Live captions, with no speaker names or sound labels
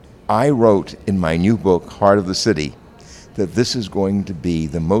I wrote in my new book, Heart of the City, that this is going to be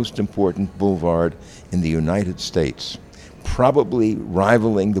the most important boulevard in the United States, probably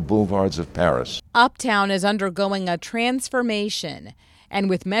rivaling the boulevards of Paris. Uptown is undergoing a transformation, and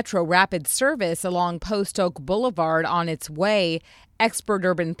with METRORapid service along Post Oak Boulevard on its way, expert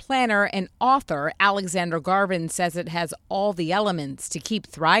urban planner and author Alexander Garvin says it has all the elements to keep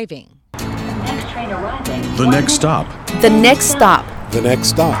thriving. Next train arriving. The next stop. The next stop. The next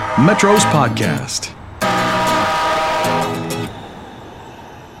stop. Metro's podcast.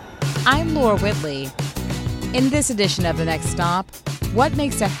 I'm Laura Whitley. In this edition of The Next Stop, what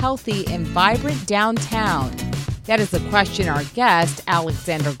makes a healthy and vibrant downtown? That is the question our guest,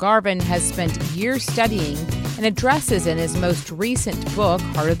 Alexander Garvin, has spent years studying and addresses in his most recent book,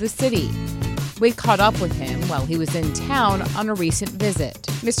 Heart of the City. We caught up with him while he was in town on a recent visit.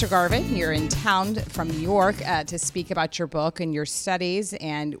 Mr. Garvin, you're in town from New York to speak about your book and your studies,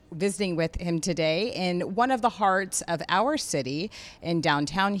 and visiting with him today in one of the hearts of our city in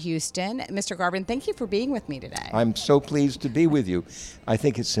downtown Houston. Mr. Garvin, thank you for being with me today. I'm so pleased to be with you. I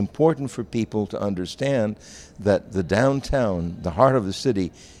think it's important for people to understand that the downtown, the heart of the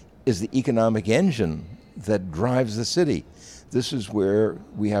city, is the economic engine that drives the city. This is where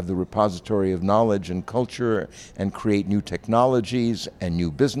we have the repository of knowledge and culture and create new technologies and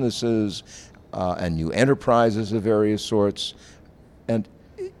new businesses and new enterprises of various sorts. And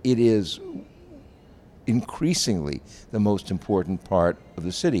it is increasingly the most important part of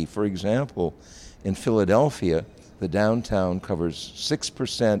the city. For example, in Philadelphia, the downtown covers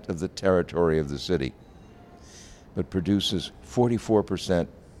 6% of the territory of the city, but produces 44%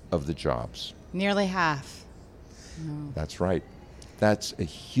 of the jobs. Nearly half. No. That's right. That's a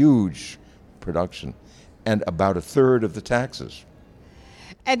huge production, and about a third of the taxes.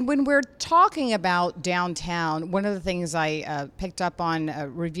 And when we're talking about downtown, one of the things I picked up on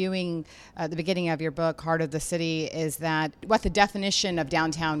reviewing the beginning of your book, Heart of the City, is that what the definition of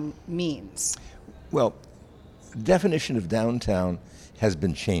downtown means. Well, the definition of downtown has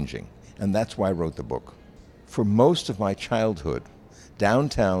been changing, and that's why I wrote the book. For most of my childhood,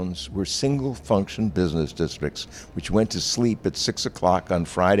 downtowns were single-function business districts which went to sleep at 6 o'clock on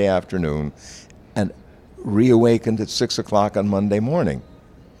Friday afternoon and reawakened at 6 o'clock on Monday morning.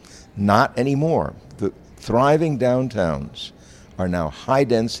 Not anymore. The thriving downtowns are now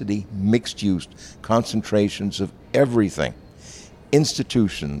high-density, mixed-use concentrations of everything.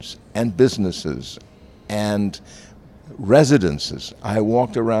 Institutions and businesses and residences. I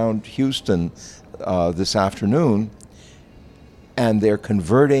walked around Houston this afternoon, and they're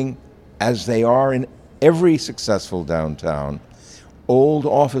converting, as they are in every successful downtown, old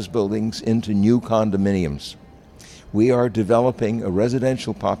office buildings into new condominiums. We are developing a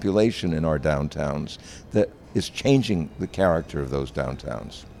residential population in our downtowns that is changing the character of those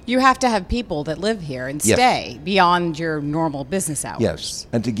downtowns. You have to have people that live here and Yes. stay beyond your normal business hours. Yes,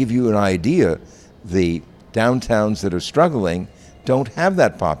 and to give you an idea, the downtowns that are struggling don't have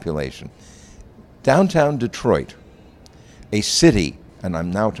that population. Downtown Detroit, a city, and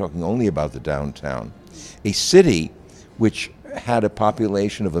I'm now talking only about the downtown, a city which had a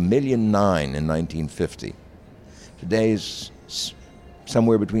population of 1.9 million in 1950. Today is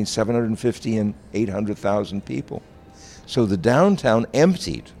somewhere between 750 and 800,000 people. So the downtown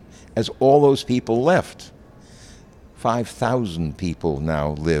emptied as all those people left. 5,000 people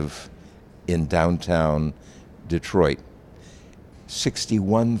now live in downtown Detroit.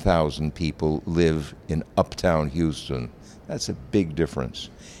 61,000 people live in uptown Houston. That's a big difference.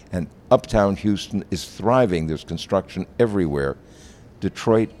 And uptown Houston is thriving. There's construction everywhere.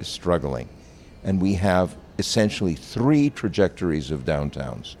 Detroit is struggling. And we have essentially three trajectories of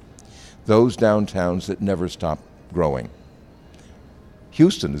downtowns. Those downtowns that never stop growing.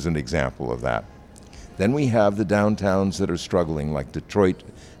 Houston is an example of that. Then we have the downtowns that are struggling, like Detroit,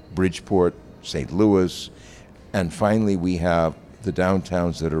 Bridgeport, St. Louis, and finally we have the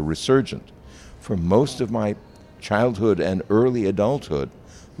downtowns that are resurgent. For most of my childhood and early adulthood,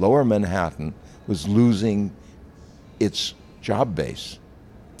 Lower Manhattan was losing its job base.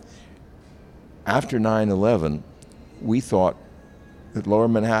 After 9/11, we thought that Lower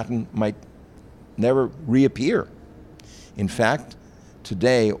Manhattan might never reappear. In fact,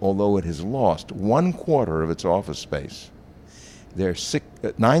 today, although it has lost 1/4 of its office space, there are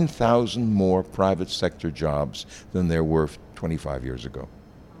 9,000 more private sector jobs than there were 25 years ago.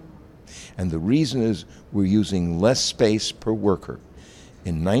 And the reason is we're using less space per worker.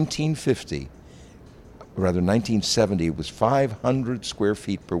 In 1970, it was 500 square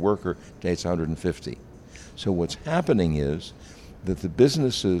feet per worker. Today it's 150. So what's happening is that the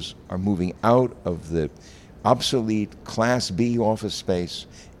businesses are moving out of the obsolete Class B office space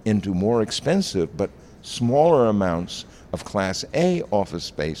into more expensive but smaller amounts of Class A office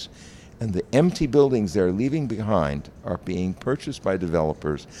space, and the empty buildings they're leaving behind are being purchased by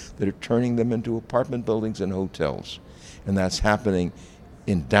developers that are turning them into apartment buildings and hotels. And that's happening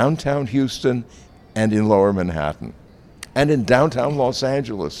in downtown Houston and in lower Manhattan and in downtown Los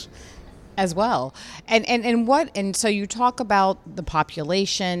Angeles. As well. And so you talk about the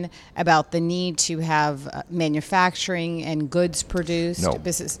population, about the need to have manufacturing and goods produced. No,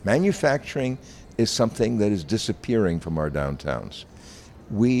 manufacturing is something that is disappearing from our downtowns.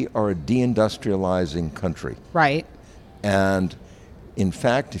 We are a deindustrializing country. Right. And in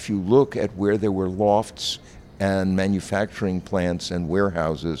fact, if you look at where there were lofts and manufacturing plants and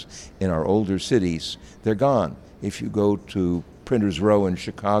warehouses in our older cities, they're gone. If you go to Printers Row in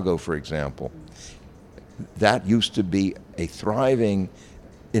Chicago, for example, that used to be a thriving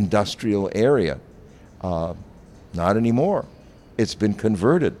industrial area. Not anymore. It's been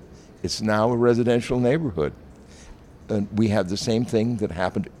converted. It's now a residential neighborhood. And we have the same thing that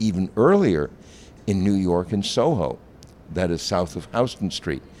happened even earlier in New York in Soho, that is south of Houston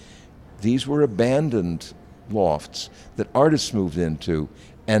Street. These were abandoned lofts that artists moved into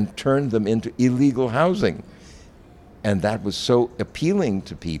and turned them into illegal housing. And that was so appealing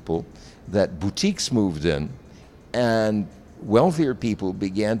to people that boutiques moved in and wealthier people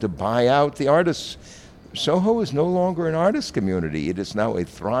began to buy out the artists. Soho is no longer an artist community. It is now a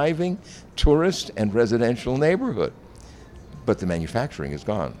thriving tourist and residential neighborhood. But the manufacturing is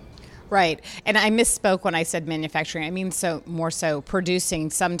gone. Right. And I misspoke when I said manufacturing. I mean more so producing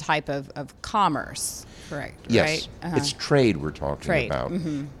some type of commerce. Correct. Yes. Right? Uh-huh. It's trade we're talking about.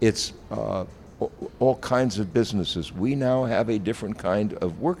 Mm-hmm. It's all kinds of businesses. We now have a different kind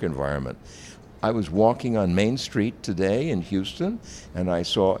of work environment. I was walking on Main Street today in Houston, and I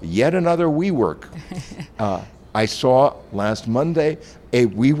saw yet another WeWork. I saw last Monday a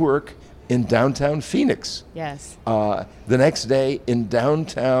WeWork in downtown Phoenix. Yes. The next day in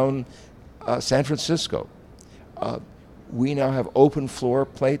downtown San Francisco. We now have open floor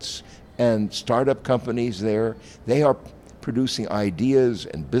plates and startup companies there. They are producing ideas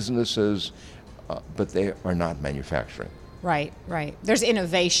and businesses, but they are not manufacturing. Right. There's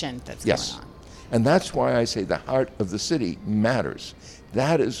innovation that's going on. And that's why I say the heart of the city matters.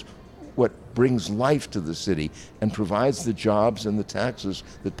 That is what brings life to the city and provides the jobs and the taxes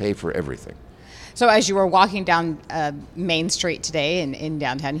that pay for everything. So as you were walking down Main Street today in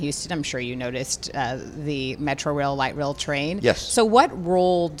downtown Houston, I'm sure you noticed the Metro Rail, light rail train. Yes. So what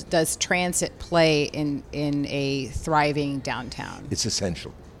role does transit play in a thriving downtown? It's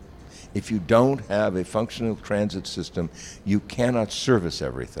essential. If you don't have a functional transit system, you cannot service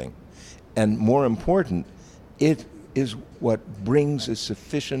everything. And more important, it is what brings a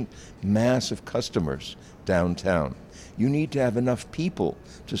sufficient mass of customers downtown. You need to have enough people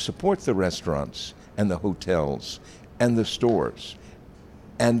to support the restaurants and the hotels and the stores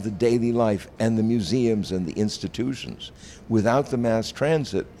and the daily life and the museums and the institutions. Without the mass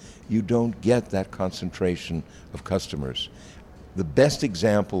transit, you don't get that concentration of customers. The best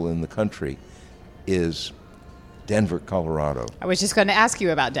example in the country is Denver, Colorado. I was just going to ask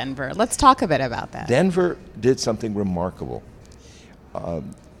you about Denver. Let's talk a bit about that. Denver did something remarkable.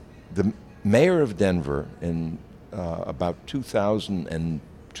 The mayor of Denver in about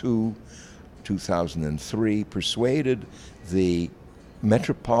 2002, 2003, persuaded the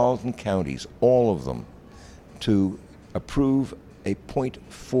metropolitan counties, all of them, to approve a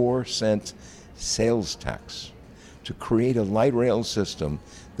 0.4 cent sales tax to create a light rail system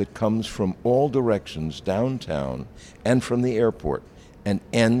that comes from all directions downtown and from the airport and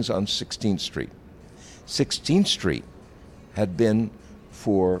ends on 16th Street. 16th Street had been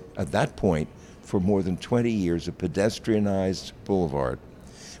at that point, for more than 20 years, a pedestrianized boulevard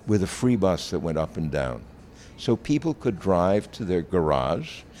with a free bus that went up and down. So people could drive to their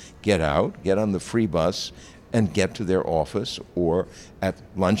garage, get out, get on the free bus, and get to their office, or at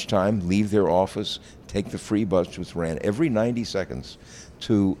lunchtime, leave their office, take the free bus, which ran every 90 seconds,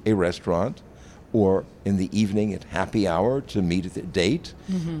 to a restaurant, or in the evening at happy hour to meet at a date.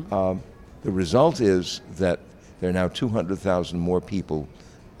 Mm-hmm. The result is that there are now 200,000 more people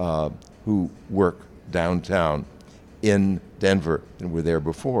who work downtown in Denver than were there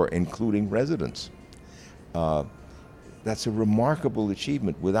before, including residents. That's a remarkable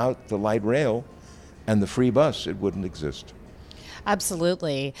achievement. Without the light rail and the free bus, it wouldn't exist.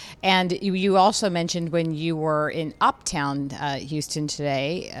 Absolutely. And you also mentioned when you were in Uptown, Houston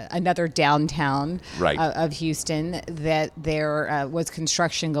today, another downtown Right. of Houston, that there was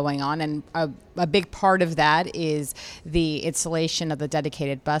construction going on. And a big part of that is the installation of the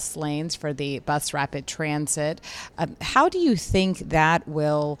dedicated bus lanes for the bus rapid transit. How do you think that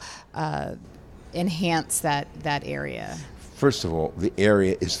will enhance that area? First of all, the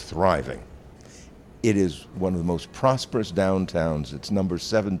area is thriving. It is one of the most prosperous downtowns. It's number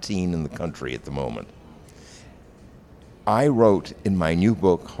 17 in the country at the moment. I wrote in my new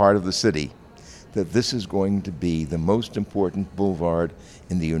book, Heart of the City, that this is going to be the most important boulevard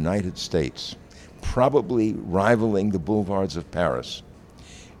in the United States, probably rivaling the boulevards of Paris.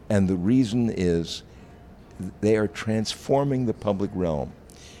 And the reason is they are transforming the public realm.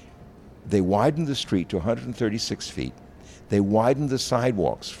 They widened the street to 136 feet. They widened the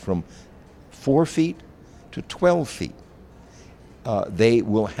sidewalks from 4 feet to 12 feet. They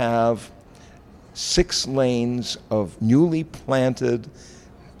will have 6 lanes of newly planted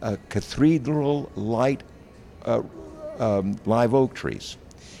cathedral light live oak trees.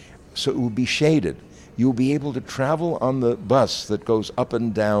 So it will be shaded. You'll be able to travel on the bus that goes up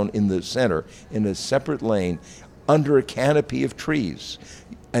and down in the center in a separate lane under a canopy of trees.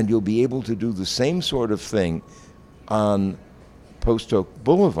 And you'll be able to do the same sort of thing on Post Oak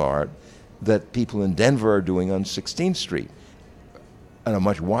Boulevard that people in Denver are doing on 16th Street, on a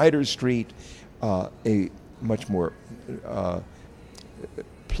much wider street, a much more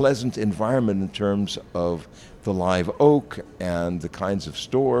pleasant environment in terms of the live oak and the kinds of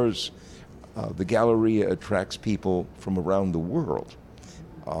stores. The Galleria attracts people from around the world.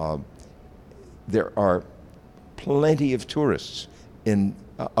 There are plenty of tourists in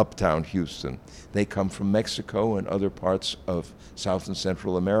Uptown Houston. They come from Mexico and other parts of South and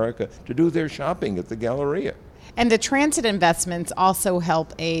Central America to do their shopping at the Galleria. And the transit investments also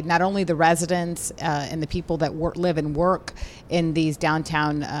help aid not only the residents and the people that live and work in these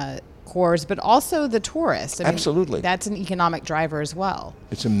downtown cores, but also the tourists. I mean, absolutely. That's an economic driver as well.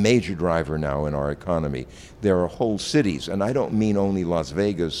 It's a major driver now in our economy. There are whole cities, and I don't mean only Las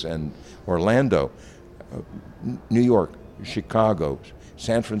Vegas and Orlando. New York, Chicago,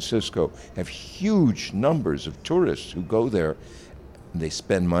 San Francisco have huge numbers of tourists who go there. They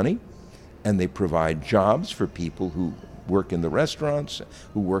spend money, and they provide jobs for people who work in the restaurants,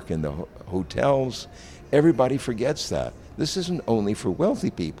 who work in the hotels. Everybody forgets that. This isn't only for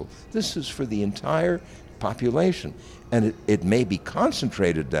wealthy people. This is for the entire population. And it may be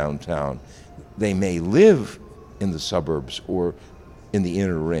concentrated downtown. They may live in the suburbs or in the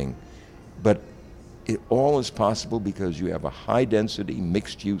inner ring. But it all is possible because you have a high-density,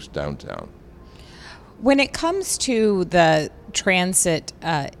 mixed-use downtown. When it comes to the transit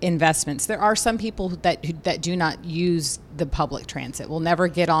investments, there are some people that do not use the public transit, will never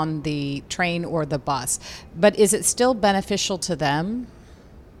get on the train or the bus. But is it still beneficial to them?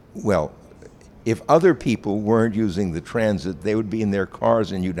 Well, if other people weren't using the transit, they would be in their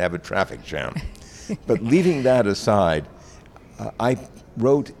cars and you'd have a traffic jam. But leaving that aside, I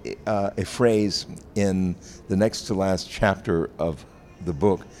wrote a phrase in the next to last chapter of the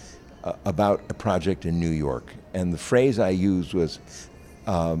book about a project in New York. And the phrase I used was,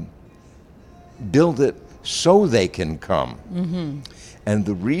 build it so they can come. Mm-hmm. And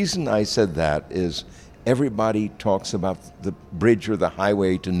the reason I said that is everybody talks about the bridge or the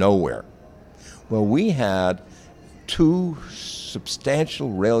highway to nowhere. Well, we had 2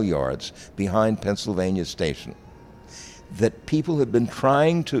 substantial rail yards behind Pennsylvania Station that people had been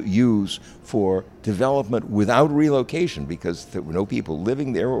trying to use for development without relocation because there were no people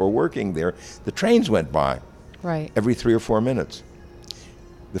living there or working there. The trains went by every 3 or 4 minutes.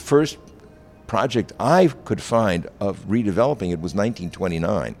 The first project I could find of redeveloping it was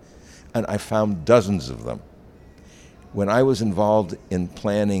 1929, and I found dozens of them. When I was involved in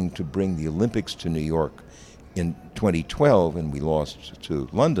planning to bring the Olympics to New York in 2012, and we lost to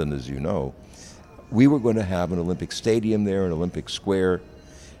London, as you know, we were going to have an Olympic stadium there, an Olympic square,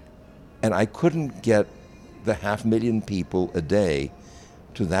 and I couldn't get the 500,000 people a day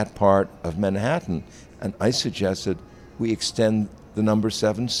to that part of Manhattan, and I suggested we extend the number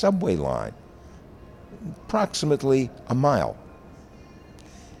 7 subway line, approximately a mile.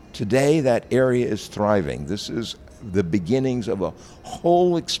 Today, that area is thriving. This is the beginnings of a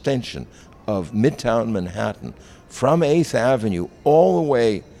whole extension of Midtown Manhattan from 8th Avenue all the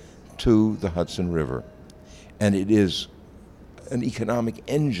way to the Hudson River. And it is an economic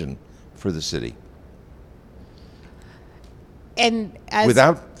engine for the city. And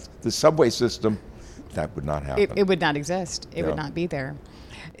without the subway system, that would not happen. It would not exist. It No. would not be there.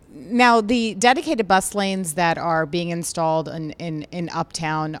 Now, the dedicated bus lanes that are being installed in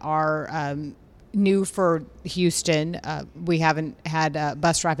Uptown are new for Houston. We haven't had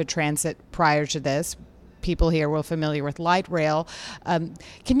bus rapid transit prior to this. People here were familiar with light rail.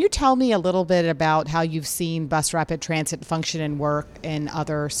 Can you tell me a little bit about how you've seen bus rapid transit function and work in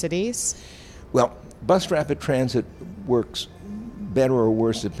other cities? Well, bus rapid transit works better or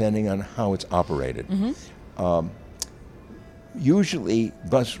worse depending on how it's operated. Usually,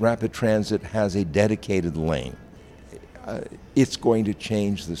 bus rapid transit has a dedicated lane. It's going to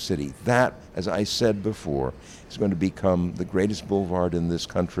change the city. That, as I said before, is going to become the greatest boulevard in this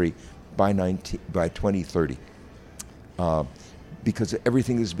country by 2030, because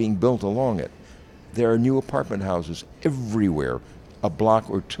everything is being built along it. There are new apartment houses everywhere, a block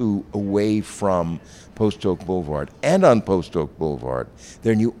or two away from Post Oak Boulevard and on Post Oak Boulevard.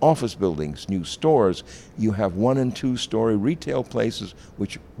 There are new office buildings, new stores. You have 1- and 2-story retail places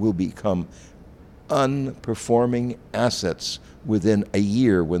which will become unperforming assets within a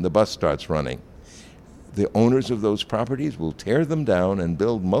year when the bus starts running. The owners of those properties will tear them down and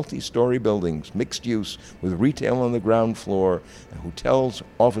build multi-story buildings, mixed use, with retail on the ground floor, hotels,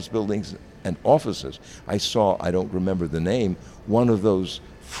 office buildings, and offices. I saw, I don't remember the name, one of those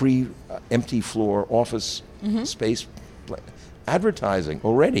free empty floor office space advertising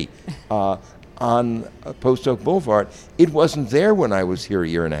already on Post Oak Boulevard. It wasn't there when I was here a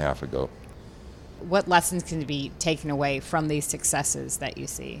year and a half ago. What lessons can be taken away from these successes that you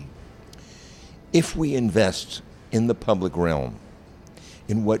see? If we invest in the public realm,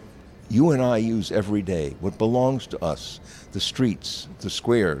 in what you and I use every day, what belongs to us, the streets, the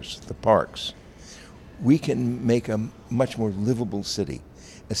squares, the parks, we can make a much more livable city,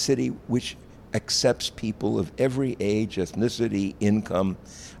 a city which accepts people of every age, ethnicity, income,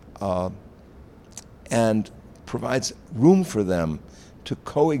 and provides room for them to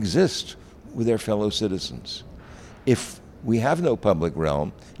coexist with their fellow citizens. If we have no public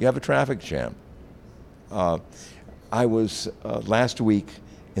realm, you have a traffic jam. I was last week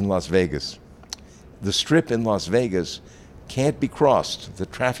in Las Vegas. The Strip in Las Vegas can't be crossed. The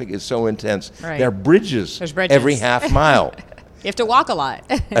traffic is so intense. Right. There are bridges, There's bridges every half mile. You have to walk a lot.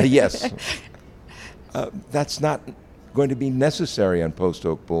 Yes. That's not going to be necessary on Post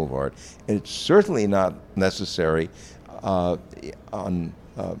Oak Boulevard. And it's certainly not necessary on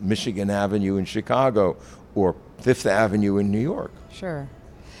Michigan Avenue in Chicago or Fifth Avenue in New York. Sure.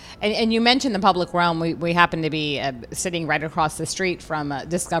 And you mentioned the public realm. We happen to be sitting right across the street from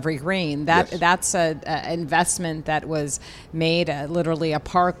Discovery Green. Yes. That's an investment that was made, literally a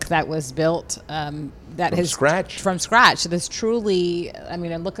park that was built from scratch. So this truly, I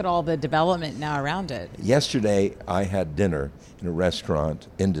mean, and look at all the development now around it. Yesterday, I had dinner in a restaurant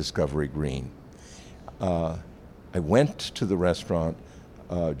in Discovery Green. I went to the restaurant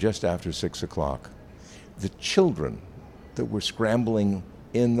just after 6 o'clock. The children that were scrambling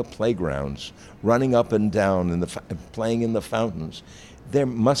in the playgrounds, running up and down, playing in the fountains, there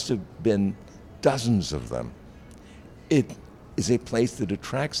must have been dozens of them. It is a place that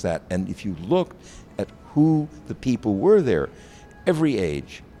attracts that. And if you look at who the people were there, every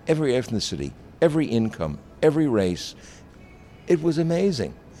age, every ethnicity, every income, every race, it was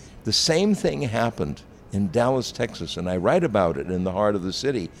amazing. The same thing happened in Dallas, Texas, and I write about it in The Heart of the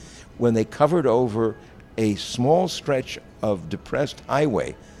City, when they covered over a small stretch of depressed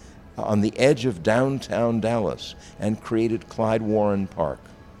highway on the edge of downtown Dallas and created Clyde Warren Park.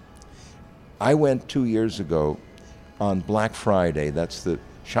 I went 2 years ago on Black Friday. That's the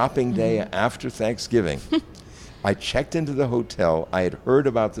shopping day after Thanksgiving. I checked into the hotel. I had heard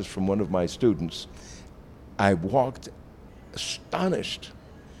about this from one of my students. I walked astonished.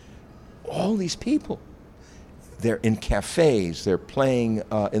 All these people. They're in cafes. They're playing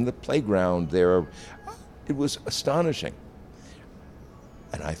in the playground. It was astonishing.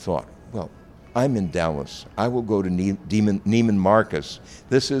 And I thought, well, I'm in Dallas. I will go to Neiman Marcus.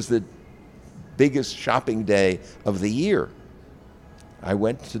 This is the biggest shopping day of the year. I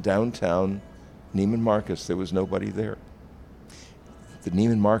went to downtown Neiman Marcus. There was nobody there. The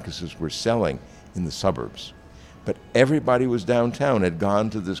Neiman Marcuses were selling in the suburbs. But everybody was downtown, had gone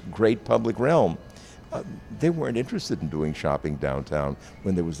to this great public realm. They weren't interested in doing shopping downtown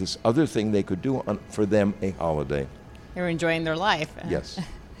when there was this other thing they could do for them, a holiday. They were enjoying their life. Yes.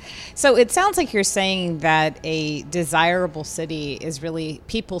 So it sounds like you're saying that a desirable city is really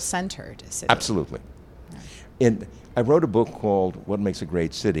people-centered city. Absolutely. And I wrote a book called What Makes a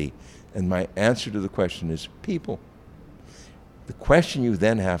Great City, and my answer to the question is people. The question you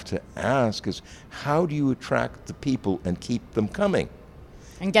then have to ask is, how do you attract the people and keep them coming?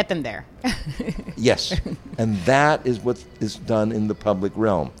 And get them there. Yes, and that is what is done in the public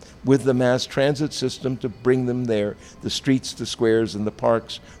realm with the mass transit system to bring them there, the streets, the squares, and the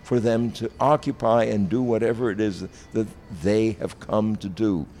parks for them to occupy and do whatever it is that they have come to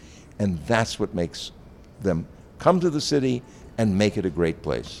do. And that's what makes them come to the city and make it a great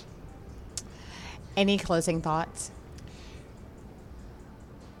place. Any closing thoughts?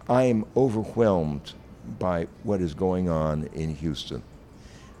 I am overwhelmed by what is going on in Houston.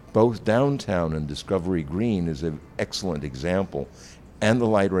 Both downtown and Discovery Green is an excellent example, and the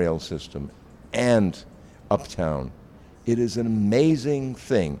light rail system, and Uptown. It is an amazing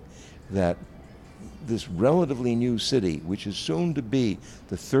thing that this relatively new city, which is soon to be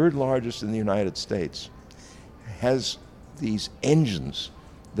the third largest in the United States, has these engines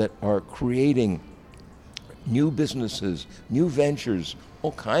that are creating new businesses, new ventures,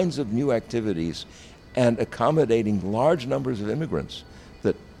 all kinds of new activities, and accommodating large numbers of immigrants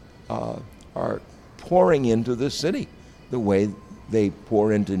that are pouring into this city the way they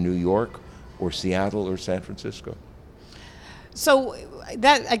pour into New York or Seattle or San Francisco. So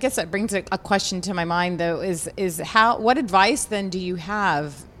I guess that brings a question to my mind, though, is what advice then do you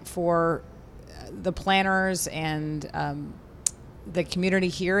have for the planners and the community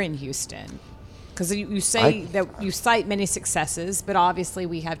here in Houston? Because you say that you cite many successes, but obviously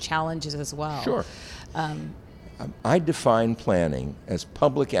we have challenges as well. Sure. I define planning as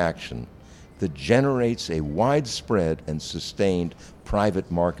public action that generates a widespread and sustained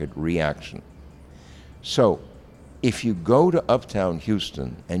private market reaction. So, if you go to Uptown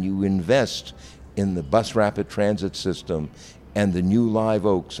Houston and you invest in the bus rapid transit system and the new live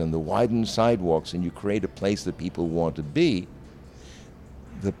oaks and the widened sidewalks, and you create a place that people want to be,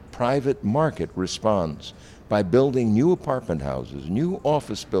 the private market responds by building new apartment houses, new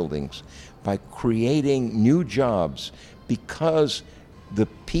office buildings, by creating new jobs, because the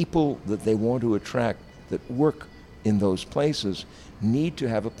people that they want to attract that work in those places need to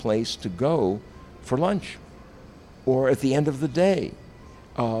have a place to go for lunch or at the end of the day,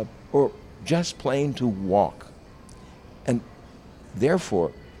 or just plain to walk. And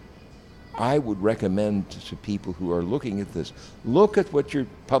therefore, I would recommend to people who are looking at this, look at what your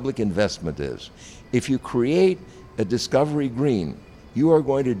public investment is. If you create a Discovery Green, you are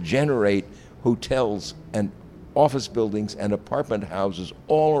going to generate hotels and office buildings and apartment houses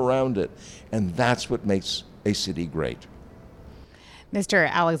all around it. And that's what makes a city great. Mr.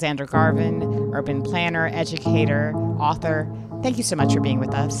 Alexander Garvin, urban planner, educator, author, thank you so much for being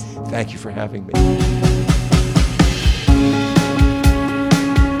with us. Thank you for having me.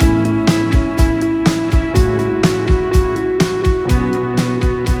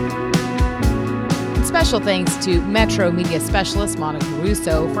 Special thanks to Metro Media Specialist Monica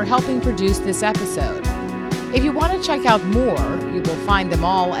Russo for helping produce this episode. If you want to check out more, you will find them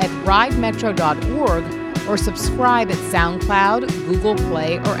all at ridemetro.org or subscribe at SoundCloud, Google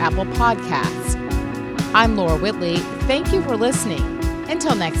Play, or Apple Podcasts. I'm Laura Whitley. Thank you for listening.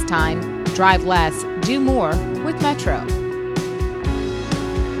 Until next time, drive less, do more with Metro.